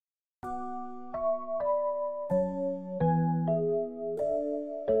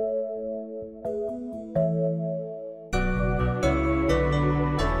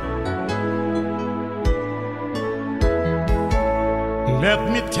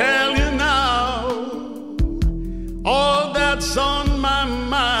me tell you now all that's on my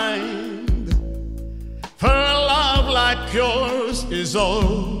mind. For a love like yours is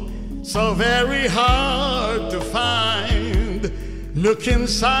all so very hard to find. Look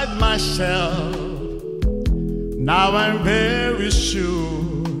inside myself, now I'm very sure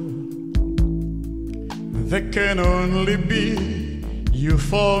there can only be you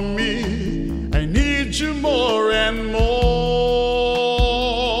for me. I need you more and more.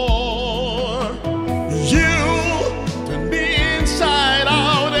 You turned me inside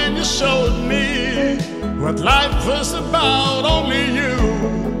out and you showed me what life was about. Only you,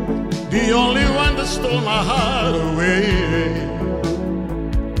 the only one that stole my heart away.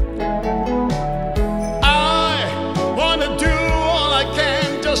 I wanna do all I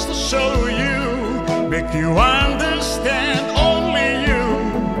can just to show you, make you understand. Only you,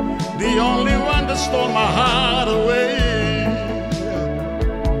 the only one that stole my heart away.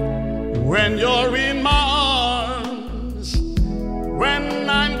 When you're in my arms, when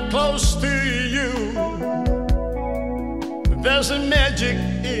I'm close to you, there's a magic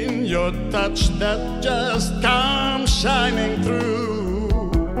in your touch that just comes shining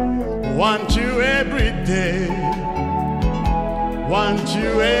through. Want you every day, want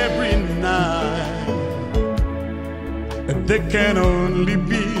you every night. There can only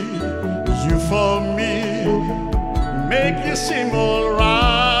be you for me, make you seem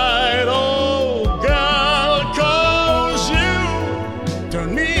alright. Oh girl, 'cause you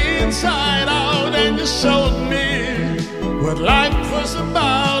turned me inside out and you showed me what life was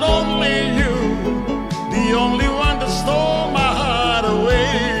about. Only you, the only one that stole my heart away.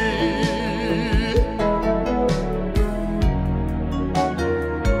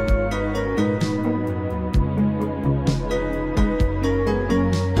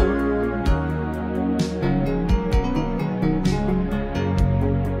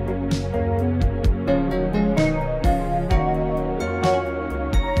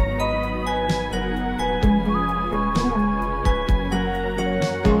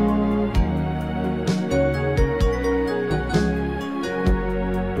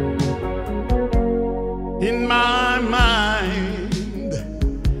 In my mind,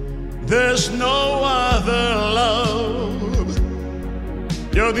 there's no other love.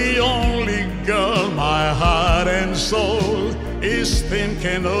 You're the only girl my heart and soul is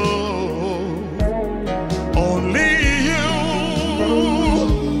thinking of. Only you,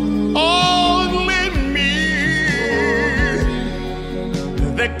 only me.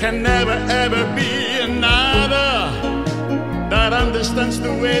 There can never ever be another that understands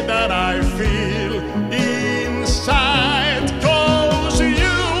the way that I